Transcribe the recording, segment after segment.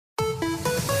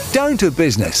Down to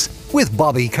Business with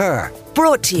Bobby Kerr.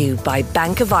 Brought to you by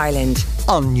Bank of Ireland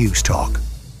on News Talk.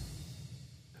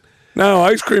 Now,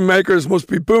 ice cream makers must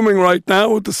be booming right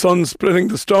now with the sun splitting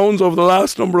the stones over the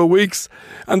last number of weeks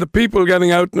and the people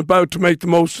getting out and about to make the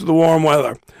most of the warm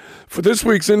weather. For this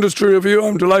week's Industry Review,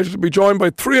 I'm delighted to be joined by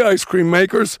three ice cream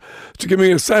makers to give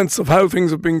me a sense of how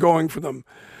things have been going for them.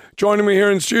 Joining me here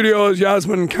in studio is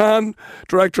Yasmin Kahn,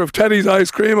 Director of Teddy's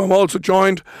Ice Cream. I'm also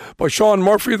joined by Sean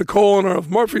Murphy, the co-owner of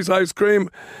Murphy's Ice Cream,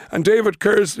 and David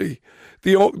Kiersey,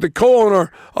 the co-owner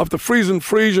of the Freezin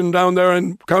Friesian down there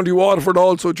in County Waterford,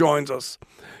 also joins us.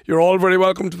 You're all very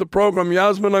welcome to the programme.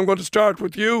 Yasmin, I'm going to start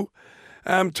with you.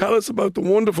 Tell us about the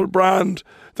wonderful brand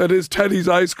that is Teddy's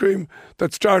Ice Cream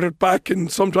that started back in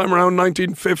sometime around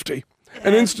 1950.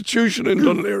 An institution in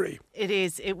Dunleary. It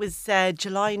is. It was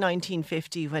July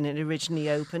 1950 when it originally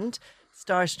opened.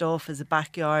 Started off as a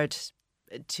backyard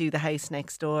to the house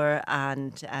next door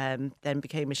and then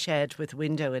became a shed with a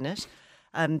window in it.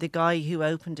 The guy who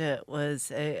opened it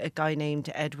was a guy named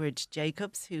Edward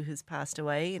Jacobs, who has passed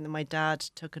away. And then my dad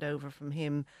took it over from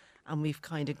him and we've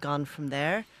kind of gone from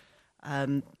there.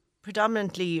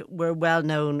 Predominantly, we're well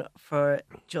known for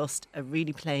just a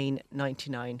really plain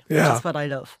 99, which is what I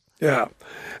love. Yeah,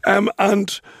 and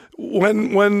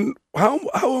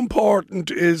how important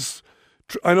is,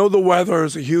 I know the weather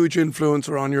is a huge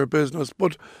influencer on your business,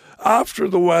 but after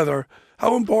the weather,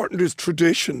 how important is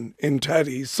tradition in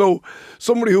Teddy's? So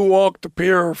somebody who walked the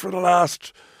pier for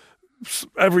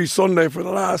every Sunday for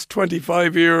the last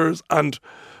 25 years and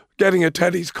getting a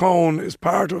Teddy's cone is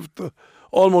part of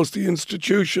almost the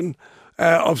institution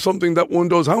of something that one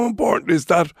does. How important is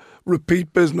that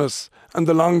repeat business and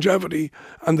the longevity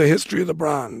and the history of the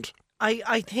brand?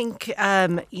 I think,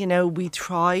 we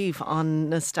thrive on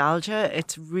nostalgia.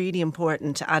 It's really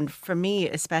important. And for me,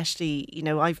 especially,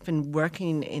 I've been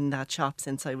working in that shop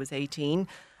since I was 18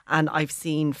 and I've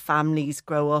seen families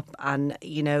grow up and,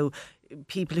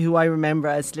 people who I remember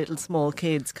as little small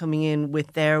kids coming in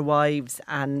with their wives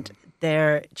and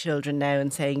their children now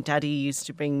and saying, Daddy used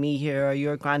to bring me here, or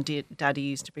your granddaddy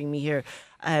used to bring me here.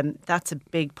 That's a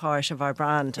big part of our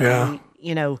brand. Yeah.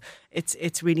 And,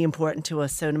 it's really important to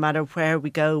us. So no matter where we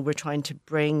go, we're trying to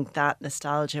bring that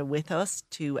nostalgia with us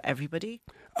to everybody.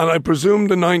 And I presume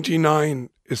the 99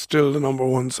 is still the number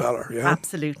one seller, yeah?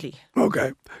 Absolutely.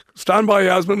 Okay. Stand by,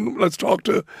 Yasmin. Let's talk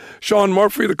to Sean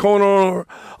Murphy, the co-owner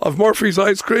of Murphy's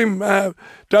Ice Cream,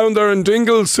 down there in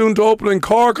Dingle, soon to open in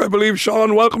Cork, I believe.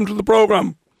 Sean, welcome to the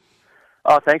programme.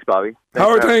 Oh, thanks, Bobby. How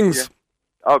are things?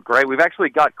 Oh, great. We've actually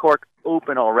got Cork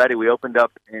open already. We opened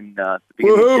up in the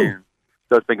beginning of June.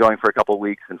 So it's been going for a couple of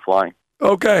weeks and flying.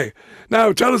 Okay.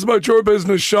 Now, tell us about your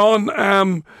business, Sean.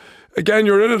 Again,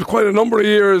 you're in it quite a number of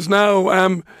years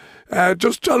now.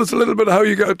 Just tell us a little bit how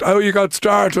you got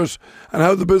started and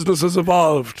how the business has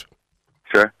evolved.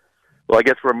 Sure. Well, I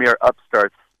guess we're mere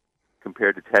upstarts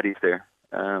compared to Teddy's there.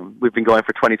 We've been going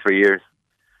for 23 years.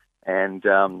 And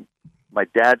my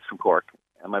dad's from Cork,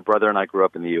 and my brother and I grew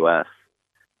up in the U.S.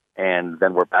 And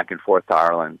then we're back and forth to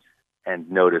Ireland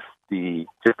and noticed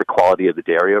just the quality of the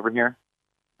dairy over here.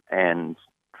 And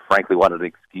frankly, wanted an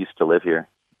excuse to live here.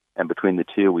 And between the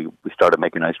two, we started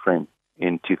making ice cream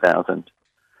in 2000.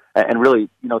 And really,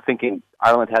 thinking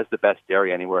Ireland has the best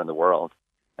dairy anywhere in the world.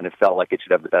 And it felt like it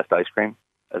should have the best ice cream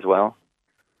as well.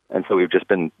 And so we've just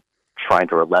been trying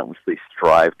to relentlessly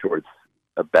strive towards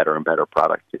a better and better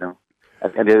product, And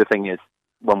the other thing is,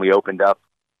 when we opened up,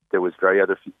 there was very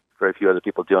few other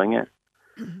people doing it.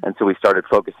 And so we started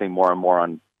focusing more and more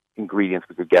on ingredients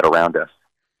we could get around us,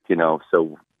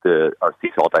 So our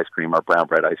sea salt ice cream, our brown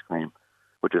bread ice cream,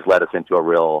 which has led us into a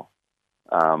real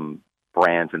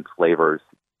brands and flavors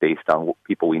based on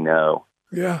people we know.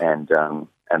 Yeah. And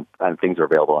things are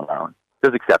available on Ireland.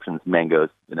 There's exceptions, mangoes,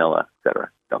 vanilla, etc.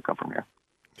 Don't come from here.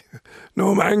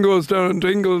 No mangoes down in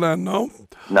Dingle then, no?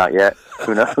 Not yet.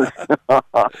 Who knows?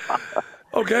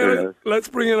 Okay, let's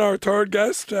bring in our third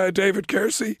guest, David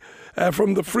Kiersey,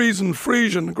 from the Freezin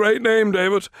Friesian. Great name,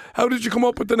 David. How did you come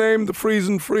up with the name, the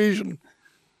Freezin Friesian?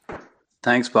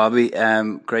 Thanks, Bobby.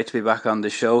 Great to be back on the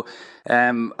show.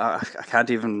 I can't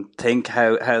even think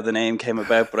how the name came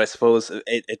about, but I suppose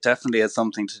it definitely has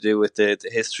something to do with the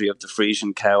history of the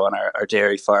Friesian cow on our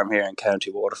dairy farm here in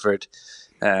County Waterford.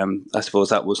 I suppose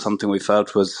that was something we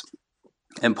felt was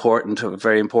important, a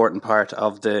very important part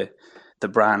of the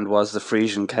brand was the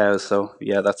Friesian cow. So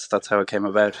yeah, that's how it came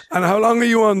about. And how long are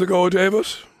you on the go, David?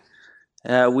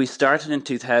 We started in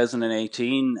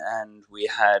 2018 and we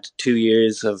had 2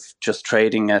 years of just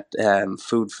trading at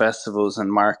food festivals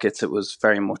and markets. It was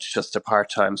very much just a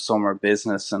part-time summer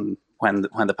business. And when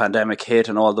the pandemic hit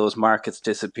and all those markets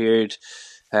disappeared,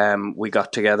 we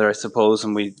got together, I suppose,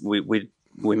 and we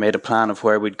made a plan of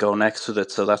where we'd go next with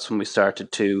it. So that's when we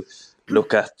started to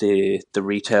look at the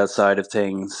retail side of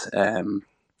things,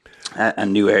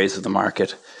 and new areas of the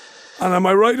market. And am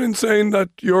I right in saying that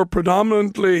you're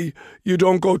predominantly, you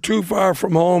don't go too far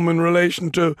from home in relation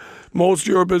to most of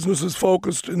your business is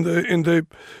focused in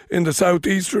the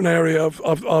southeastern area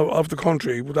of the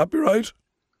country? Would that be right?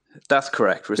 That's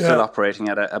correct. We're still operating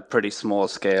at a pretty small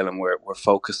scale, and we're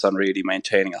focused on really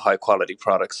maintaining a high quality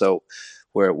product. So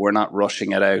we're not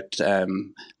rushing it out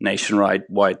nationwide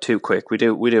too quick. We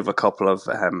do have a couple of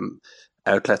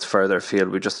outlets further afield.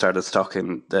 We just started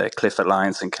stocking the Clifford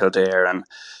Lines in Kildare,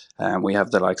 and we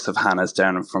have the likes of Hannah's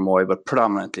down in Fermoy, but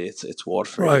predominantly it's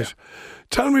Waterford. Right. Yeah.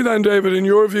 Tell me then, David, in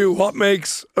your view, what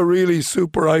makes a really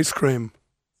super ice cream?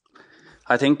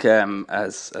 I think,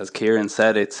 as Kieran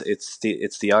said, it's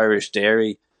the Irish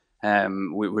dairy.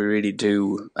 We really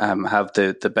do have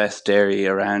the best dairy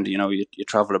around. You know, you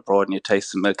travel abroad and you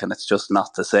taste the milk, and it's just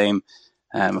not the same.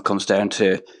 It comes down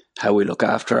to how we look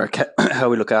after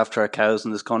our cows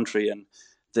in this country, and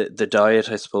the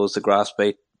diet. I suppose the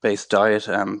grass-based diet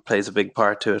plays a big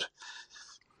part to it.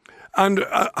 And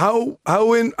how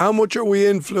much are we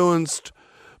influenced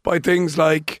by things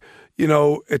like, you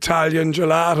know, Italian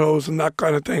gelatos and that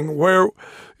kind of thing, where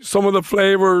some of the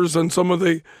flavors and some of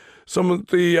the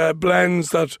blends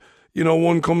that, you know,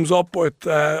 one comes up with?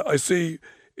 I see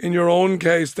in your own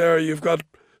case there, you've got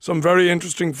some very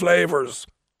interesting flavors.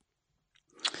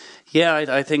 Yeah,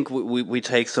 I think we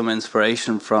take some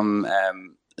inspiration from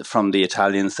the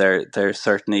Italians. They're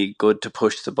certainly good to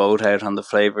push the boat out on the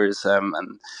flavors,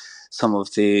 and some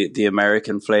of the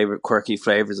American quirky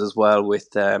flavors as well, with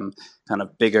kind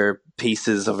of bigger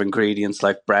pieces of ingredients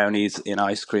like brownies in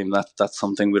ice cream. That's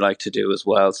something we like to do as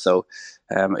well. So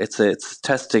it's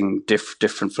testing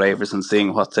different flavors and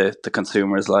seeing what the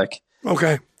consumer is like.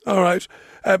 Okay, all right.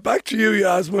 Back to you,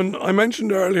 Yasmin. I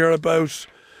mentioned earlier about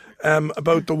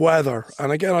the weather,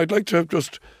 and again, I'd like to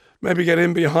just maybe get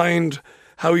in behind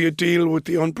how you deal with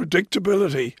the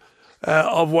unpredictability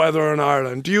of weather in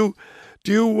Ireland. Do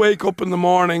you wake up in the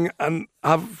morning and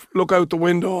look out the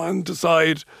window and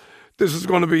decide this is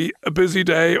going to be a busy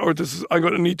day, or I'm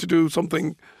going to need to do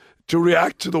something to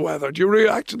react to the weather? Do you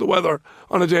react to the weather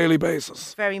on a daily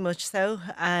basis? Very much so.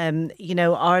 You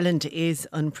know, Ireland is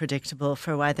unpredictable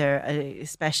for weather,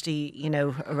 especially, you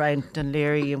know, around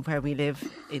Dunleary and where we live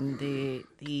in the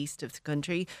east of the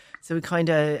country. So we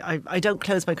I don't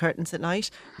close my curtains at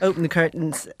night, open the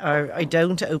curtains, or I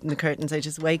don't open the curtains. I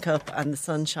just wake up and the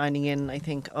sun's shining in and I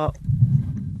think, oh,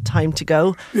 time to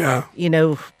go. Yeah. You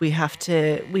know, we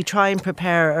try and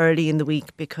prepare early in the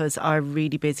week, because our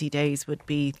really busy days would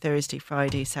be Thursday,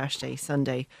 Friday, Saturday,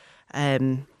 Sunday.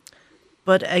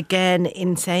 But again,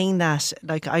 in saying that,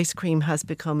 like, ice cream has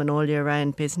become an all year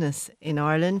round business in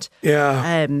Ireland.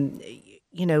 Yeah.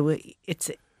 You know,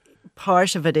 it's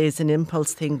part of it is an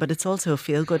impulse thing, but it's also a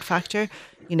feel good factor.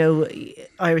 You know,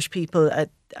 Irish people,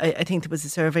 I think there was a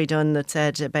survey done that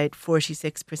said about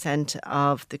 46%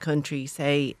 of the country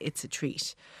say it's a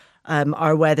treat.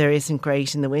 Our weather isn't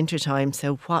great in the wintertime,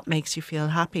 so what makes you feel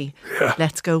happy? Yeah.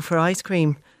 Let's go for ice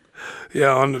cream.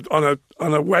 Yeah, on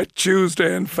a wet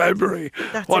Tuesday in February.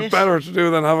 That's what it. better to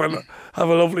do than have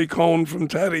a lovely cone from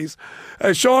Teddy's?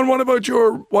 Sean,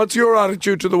 what's your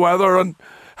attitude to the weather, and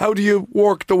how do you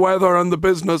work the weather and the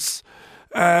business,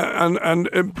 and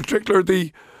in particular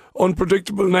the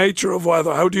unpredictable nature of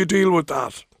weather? How do you deal with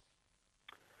that?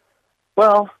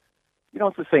 Well, you know,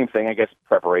 it's the same thing, I guess,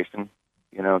 preparation.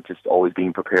 You know, just always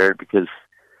being prepared, because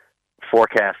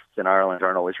forecasts in Ireland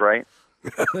aren't always right.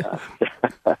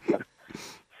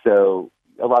 So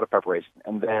a lot of preparation.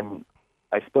 And then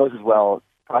I suppose as well,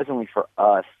 surprisingly for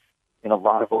us, in a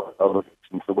lot of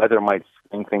locations, the weather might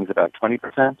swing things about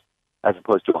 20% as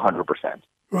opposed to 100%.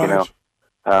 Right. You know,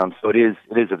 so it is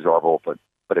absorbable,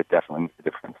 but it definitely makes a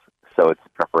difference. So it's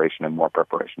preparation and more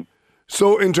preparation.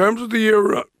 So in terms of the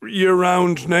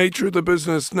year-round nature of the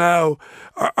business now,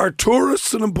 are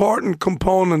tourists an important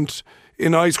component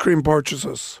in ice cream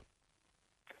purchases?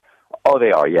 Oh,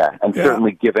 they are, yeah. And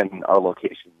certainly given our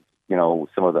locations, you know,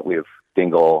 some of that, we have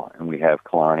Dingle and we have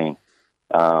Killarney,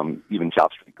 even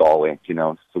Chop Street, Galway, you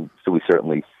know, so we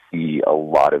certainly see a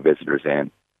lot of visitors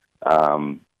in.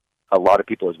 A lot of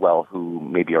people as well who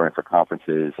maybe are in for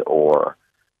conferences or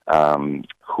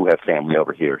who have family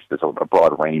over here. So there's a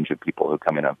broad range of people who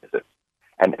come in on visits.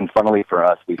 And funnily for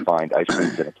us, we find ice cream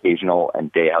is an occasional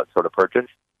and day out sort of purchase.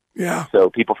 Yeah. So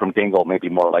people from Dingle may be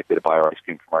more likely to buy our ice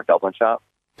cream from our Dublin shop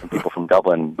And people from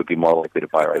Dublin would be more likely to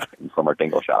buy our ice cream from our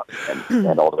Dingle shop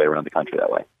and all the way around the country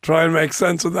that way. Try and make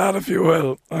sense of that, if you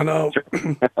will. I know.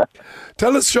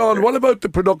 Tell us, Sean, what about the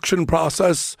production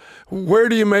process? Where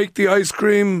do you make the ice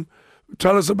cream?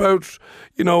 Tell us about,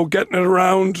 getting it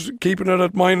around, keeping it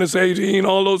at minus 18,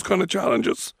 all those kind of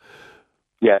challenges.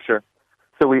 Yeah, sure.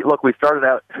 So we started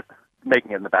out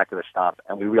making it in the back of the shop,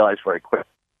 and we realized very quick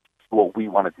what we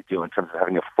wanted to do in terms of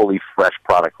having a fully fresh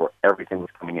product where everything was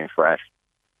coming in fresh,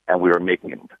 and we were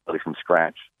making it entirely from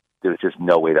scratch. There was just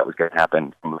no way that was going to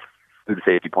happen from a food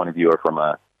safety point of view or from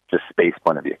a just space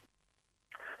point of view.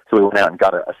 So we went out and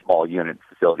got a small unit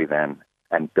facility then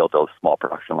and built a small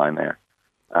production line there.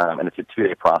 And it's a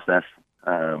 2-day process.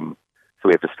 So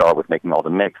we have to start with making all the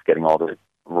mix, getting all the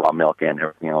raw milk in,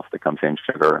 everything else that comes in,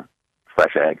 sugar,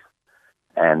 fresh eggs,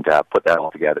 and put that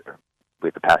all together. We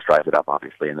have to pasteurize it up,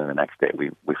 obviously, and then the next day we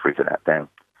freeze it out then.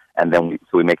 And then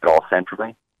we make it all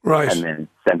centrally, right, and then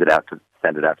send it out to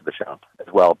the shop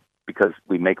as well, because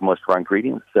we make most of our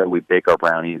ingredients. So we bake our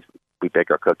brownies, we bake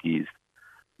our cookies,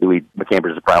 we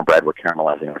McCamber's brown bread, we're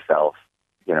caramelizing ourselves.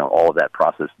 All of that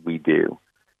process we do.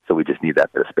 So we just need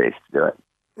that bit of space to do it.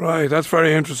 Right, that's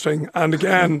very interesting. And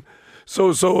again,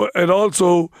 so it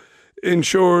also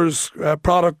ensures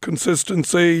product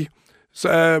consistency,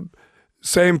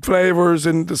 same flavors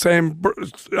in the same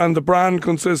and the brand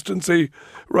consistency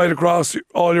right across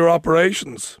all your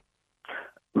operations.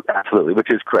 Absolutely,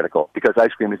 which is critical because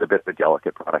ice cream is a bit of a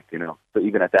delicate product, So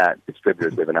even at that,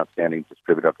 distributors, we have an outstanding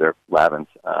distributor up there, Lavins,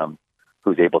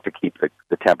 who's able to keep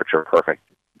the temperature perfect.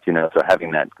 So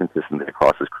having that consistency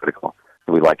across is critical.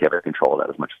 So we like to have control of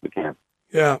that as much as we can.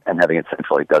 Yeah. And having it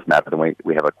centrally does matter. The way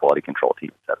we have a quality control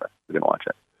team, etc. We can watch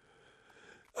it.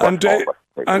 And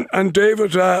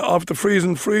David, of the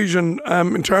Freezin Friesian,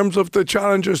 in terms of the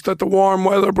challenges that the warm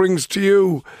weather brings to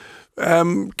you,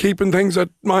 keeping things at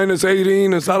minus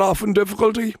 18, is that often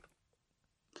difficulty?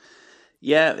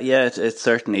 Yeah, it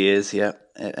certainly is. Yeah,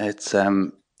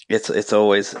 it's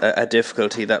always a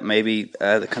difficulty that maybe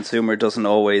the consumer doesn't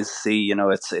always see.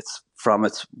 It's from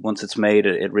once it's made,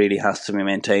 it really has to be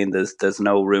maintained. There's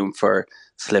no room for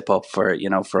slip up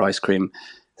for ice cream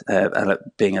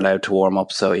being allowed to warm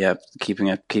up. So yeah, keeping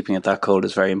it that cold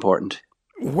is very important.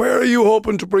 Where are you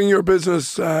hoping to bring your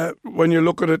business when you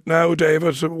look at it now,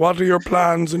 David? What are your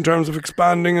plans in terms of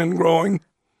expanding and growing?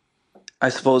 I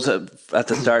suppose at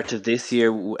the start of this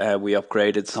year, we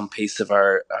upgraded some piece of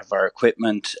our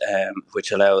equipment,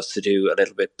 which allow us to do a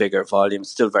little bit bigger volume.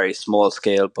 Still very small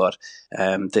scale, but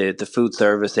the food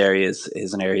service area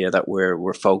is an area that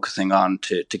we're focusing on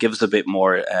to give us a bit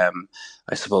more,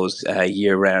 I suppose,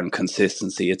 year round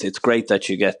consistency. It's great that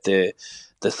you get the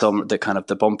summer, the kind of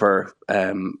the bumper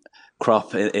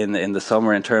crop in the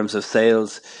summer in terms of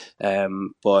sales,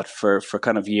 but for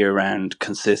kind of year round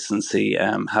consistency,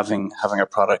 having a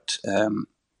product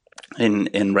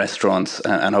in restaurants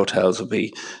and hotels would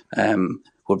be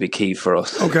key for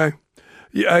us. Okay,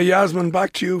 Yasmin,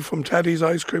 back to you from Teddy's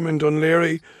Ice Cream in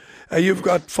Dunleary. You've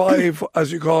got 5,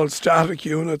 as you call it, static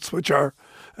units, which are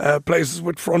places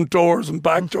with front doors and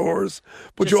back doors,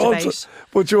 but you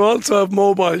also have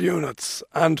mobile units.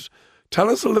 And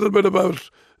tell us a little bit about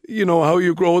how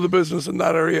you grow the business in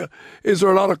that area. Is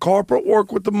there a lot of corporate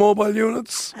work with the mobile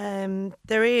units?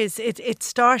 There is. It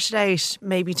started out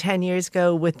maybe 10 years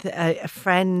ago with a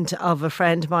friend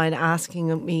of mine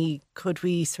asking me, could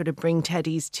we sort of bring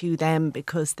Teddy's to them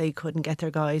because they couldn't get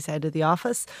their guys out of the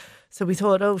office. So we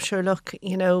thought, oh, sure, look,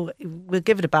 we'll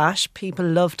give it a bash. People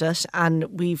loved it,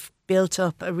 and we've built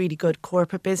up a really good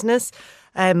corporate business.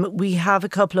 We have a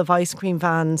couple of ice cream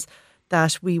vans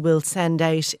that we will send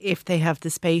out if they have the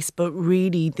space. But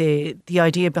really the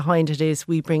idea behind it is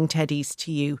we bring Teddy's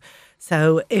to you.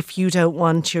 So if you don't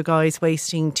want your guys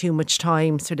wasting too much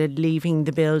time sort of leaving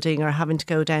the building or having to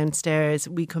go downstairs,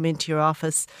 we come into your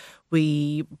office,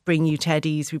 we bring you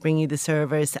Teddy's, we bring you the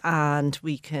servers, and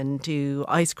we can do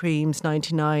ice creams,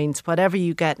 99s, whatever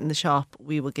you get in the shop,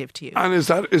 we will give to you. And is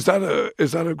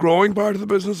that a growing part of the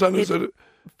business? And is it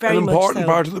very an important so.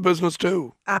 Part of the business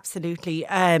too? Absolutely.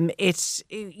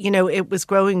 It was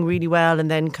growing really well, and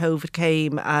then COVID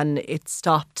came and it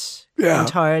stopped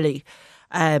entirely.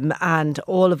 And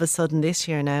all of a sudden this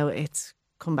year now, it's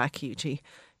come back hugely.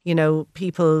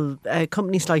 People,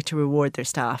 companies like to reward their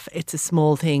staff. It's a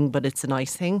small thing, but it's a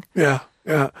nice thing. Yeah.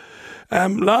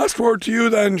 Last word to you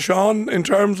then, Sean, in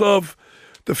terms of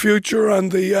the future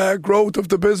and the growth of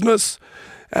the business.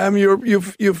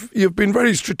 You've been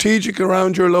very strategic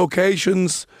around your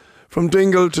locations, from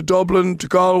Dingle to Dublin to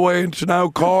Galway to now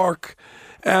Cork.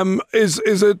 Do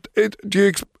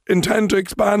you intend to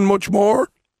expand much more?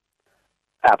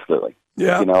 Absolutely.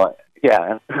 Yeah.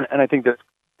 And I think that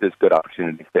there's good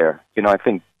opportunities there. I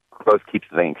think growth keeps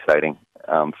the thing exciting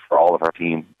for all of our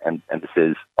team, and this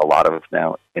is a lot of us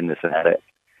now in this and at it.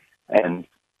 And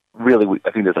really,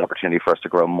 I think there's an opportunity for us to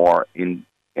grow more in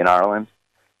Ireland,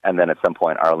 and then at some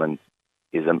point, Ireland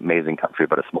is an amazing country,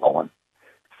 but a small one.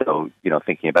 So,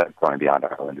 thinking about growing beyond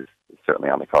Ireland is certainly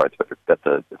on the cards, but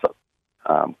it's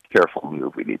a careful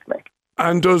move we need to make.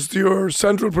 And does your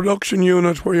central production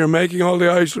unit, where you're making all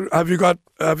the ice, have you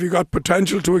got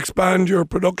potential to expand your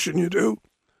production? You do?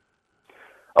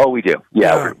 Oh, we do.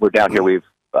 Yeah. We're down here. We've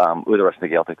with the rest of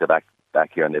the Gaeltacht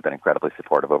back here, and they've been incredibly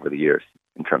supportive over the years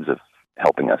in terms of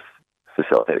helping us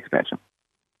facilitate expansion.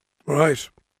 Right.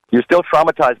 You still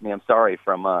traumatized me. I'm sorry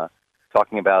from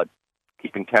talking about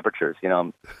keeping temperatures.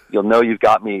 You'll know you've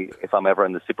got me if I'm ever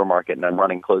in the supermarket and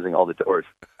I'm closing all the doors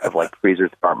of freezers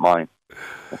that aren't mine.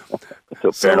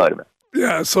 So paranoid of it.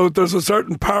 Yeah, so there's a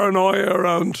certain paranoia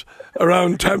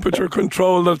around temperature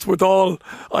control that's with all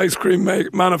ice cream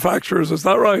manufacturers. Is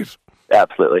that right?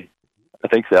 Absolutely. I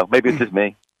think so. Maybe it's just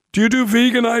me. Do you do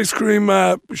vegan ice cream,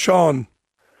 Sean?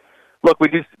 Look, we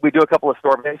do a couple of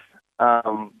sorbets.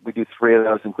 We do 3 of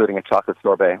those, including a chocolate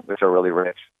sorbet, which are really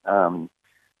rich.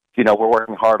 We're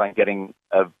working hard on getting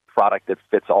a product that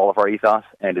fits all of our ethos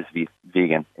and is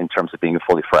vegan in terms of being a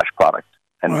fully fresh product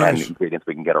and ingredients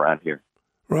we can get around here.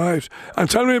 Right. And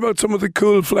tell me about some of the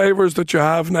cool flavours that you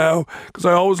have now, because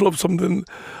I always love something.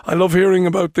 I love hearing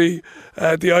about the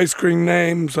ice cream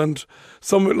names, and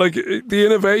some the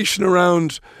innovation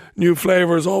around new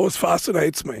flavours always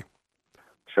fascinates me.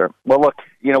 Sure. Well, look,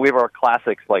 we have our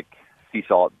classics like sea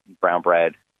salt, brown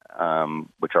bread,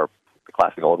 which are the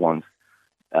classic old ones.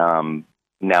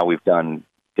 Now we've done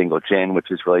Dingle Gin,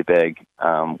 which is really big.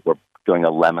 We're doing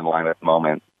a lemon lime at the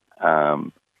moment.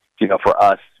 For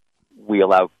us, we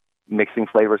allow mixing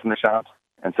flavors in the shops,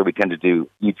 and so we tend to do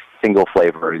each single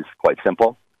flavor is quite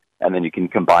simple, and then you can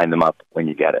combine them up when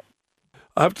you get it.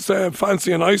 I have to say I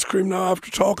fancy an ice cream now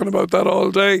after talking about that all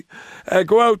day.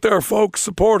 Go out there, folks,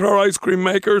 support our ice cream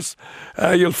makers.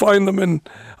 You'll find them in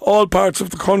all parts of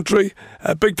the country.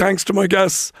 Big thanks to my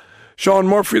guests, Sean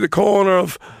Murphy, the co-owner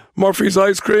of Murphy's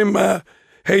Ice Cream,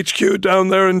 HQ down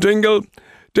there in Dingle,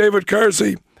 David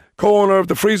Kiersey, co-owner of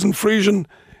the Freezin Friesian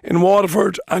in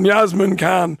Waterford, and Yasmin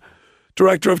Kahn,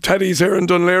 director of Teddy's here in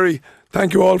Dunleary.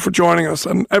 Thank you all for joining us,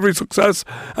 and every success,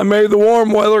 and may the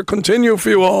warm weather continue for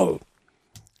you all.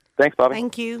 Thanks, Bobby.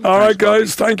 Thank you. All right,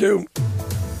 guys, thank you.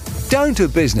 Down to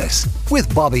Business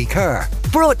with Bobby Kerr.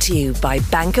 Brought to you by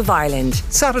Bank of Ireland.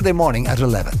 Saturday morning at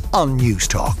 11 on News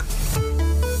Talk.